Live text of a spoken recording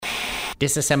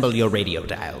Disassemble your radio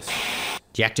dials.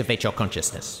 Deactivate your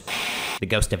consciousness. The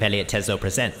ghost of Elliot Teslo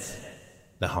presents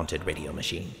The Haunted Radio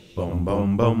Machine. Boom,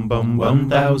 boom, boom, boom,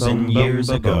 1,000 years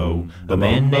ago, a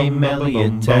man named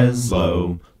Elliot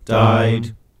Teslo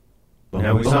died.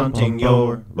 Now he's haunting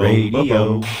your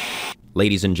radio.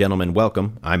 Ladies and gentlemen,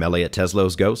 welcome. I'm Elliot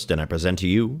Teslo's ghost, and I present to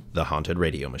you The Haunted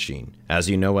Radio Machine. As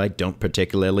you know, I don't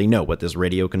particularly know what this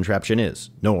radio contraption is,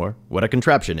 nor what a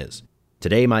contraption is.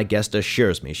 Today, my guest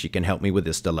assures me she can help me with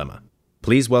this dilemma.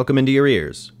 Please welcome into your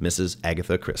ears, Mrs.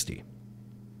 Agatha Christie.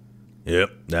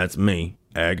 Yep, that's me,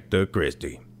 Agatha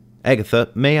Christie. Agatha,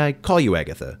 may I call you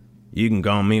Agatha? You can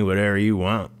call me whatever you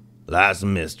want. Life's a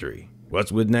mystery.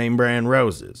 What's with name brand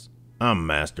roses? I'm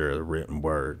master of the written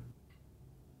word.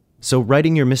 So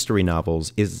writing your mystery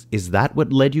novels, is that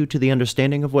what led you to the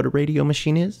understanding of what a radio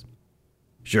machine is?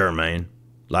 Sure, man.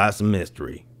 Life's a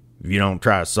mystery. If you don't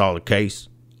try to solve the case,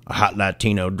 a hot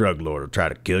Latino drug lord will try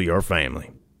to kill your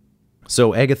family.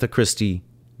 So, Agatha Christie,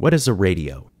 what is a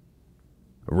radio?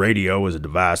 A radio is a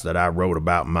device that I wrote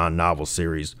about in my novel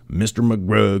series, Mr.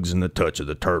 McGruggs and the Touch of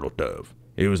the Turtle Dove.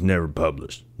 It was never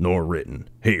published, nor written.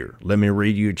 Here, let me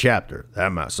read you a chapter.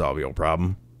 That might solve your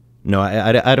problem. No,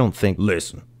 I don't think...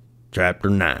 Listen. Chapter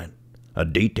 9. A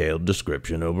detailed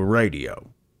description of a radio.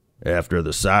 After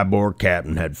the cyborg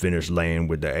captain had finished laying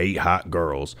with the 8 hot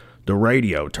girls, the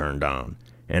radio turned on.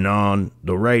 And on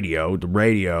the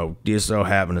radio just so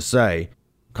happened to say,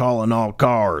 calling all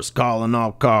cars,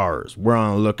 we're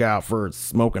on the lookout for a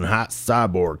smoking hot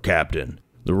cyborg captain.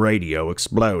 The radio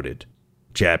exploded.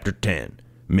 Chapter 10,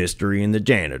 Mystery in the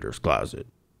Janitor's Closet.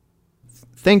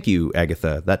 Thank you,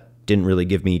 Agatha. That didn't really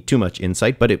give me too much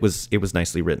insight, but it was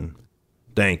nicely written.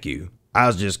 Thank you. I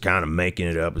was just kind of making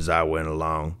it up as I went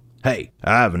along. Hey,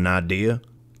 I have an idea.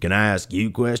 Can I ask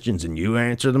you questions and you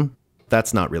answer them?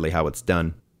 That's not really how it's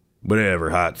done. Whatever,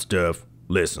 hot stuff.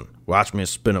 Listen, watch me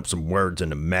spin up some words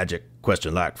into magic,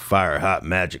 question like fire hot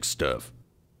magic stuff.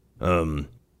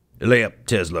 Elliot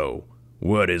Teslo,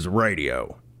 what is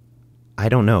radio? I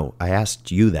don't know. I asked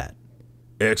you that.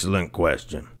 Excellent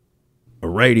question. A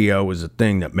radio is a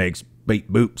thing that makes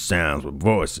beep boop sounds with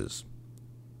voices.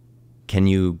 Can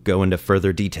you go into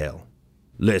further detail?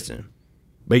 Listen.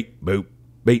 Beep boop,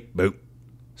 beep boop.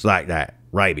 It's like that.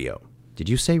 Radio. Did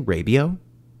you say rabio?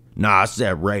 No, I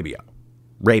said radio.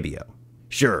 Rabio.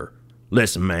 Sure.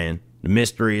 Listen, man. The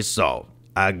mystery is solved.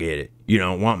 I get it. You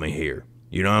don't want me here.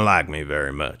 You don't like me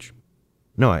very much.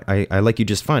 No, I like you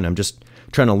just fine. I'm just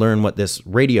trying to learn what this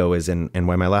radio is and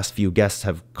why my last few guests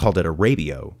have called it a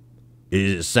rabio.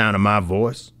 Is it the sound of my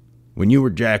voice? When you were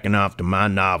jacking off to my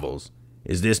novels,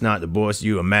 is this not the voice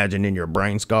you imagined in your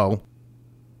brain skull?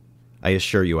 I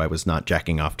assure you I was not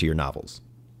jacking off to your novels.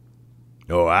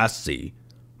 Oh, I see.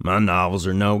 My novels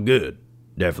are no good.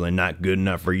 Definitely not good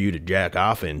enough for you to jack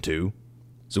off into.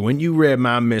 So when you read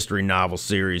my mystery novel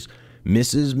series,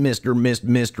 Mrs. Mr. Miss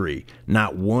Mystery,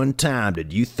 not one time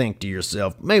did you think to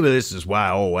yourself, maybe this is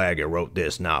why old Aggie wrote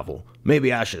this novel.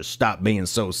 Maybe I should stop being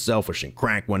so selfish and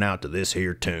crank one out to this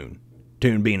here tune.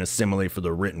 Tune being a simile for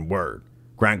the written word.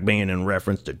 Crank being in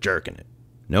reference to jerking it.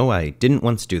 No, I didn't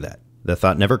once do that. The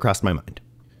thought never crossed my mind.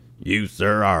 You,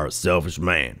 sir, are a selfish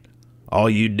man. All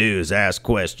you do is ask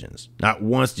questions. Not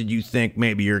once did you think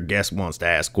maybe your guest wants to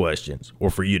ask questions, or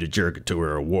for you to jerk it to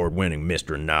her award-winning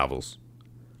mystery novels.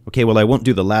 Okay, well, I won't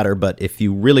do the latter, but if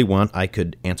you really want, I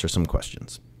could answer some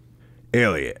questions.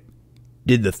 Elliot,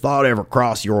 did the thought ever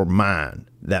cross your mind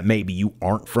that maybe you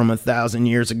aren't from 1,000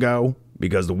 years ago?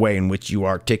 Because the way in which you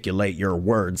articulate your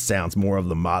words sounds more of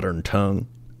the modern tongue.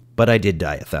 But I did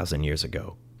die 1,000 years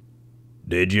ago.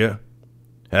 Did you?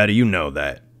 How do you know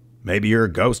that? Maybe you're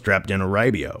a ghost trapped in a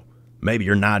radio. Maybe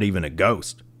you're not even a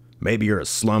ghost. Maybe you're a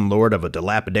slumlord of a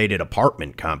dilapidated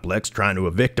apartment complex trying to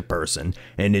evict a person,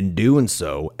 and in doing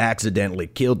so, accidentally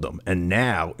killed them. And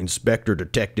now, Inspector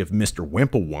Detective Mr.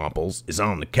 Wimplewamples is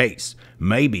on the case.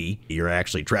 Maybe you're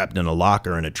actually trapped in a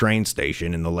locker in a train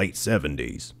station in the late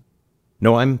 70s.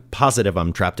 No, I'm positive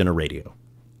I'm trapped in a radio.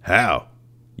 How?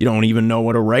 You don't even know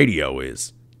what a radio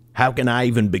is. How can I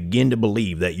even begin to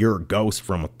believe that you're a ghost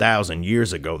from 1,000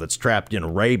 years ago that's trapped in a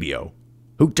radio?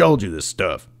 Who told you this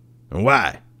stuff? And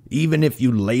why? Even if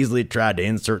you lazily tried to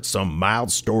insert some mild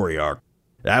story arc,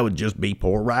 that would just be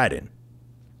poor writing.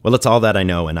 Well, it's all that I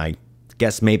know, and I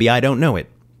guess maybe I don't know it.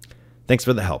 Thanks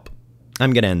for the help.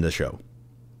 I'm gonna end the show.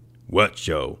 What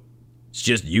show? It's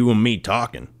just you and me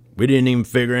talking. We didn't even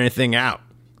figure anything out.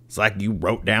 It's like you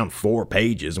wrote down 4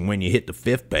 pages, and when you hit the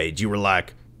 5th page, you were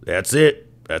like, that's it.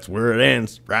 That's where it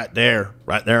ends. Right there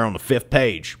on the 5th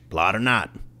page. Plot or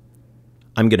not.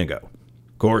 I'm gonna go.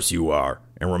 Of course you are.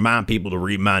 And remind people to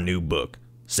read my new book,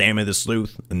 Sammy the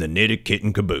Sleuth and the Knitted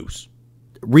Kitten Caboose.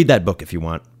 read that book if you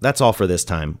want. That's all for this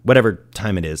time, whatever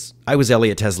time it is. I was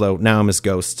Elliot Teslow, now I'm his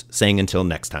ghost, saying until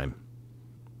next time.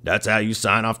 That's how you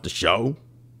sign off the show?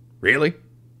 Really?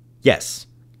 Yes.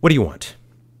 What do you want?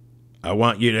 I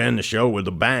want you to end the show with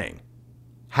a bang.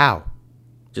 How?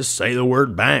 Just say the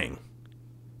word bang.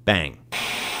 Bang.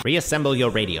 Reassemble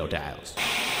your radio dials.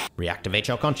 Reactivate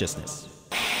your consciousness.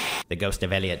 The ghost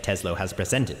of Elliot Teslow has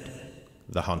presented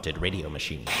The Haunted Radio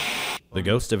Machine. The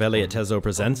Ghost of Elliot Teslow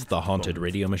presents The Haunted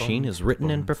Radio Machine is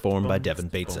written and performed by Devin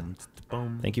Bateson.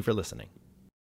 Thank you for listening.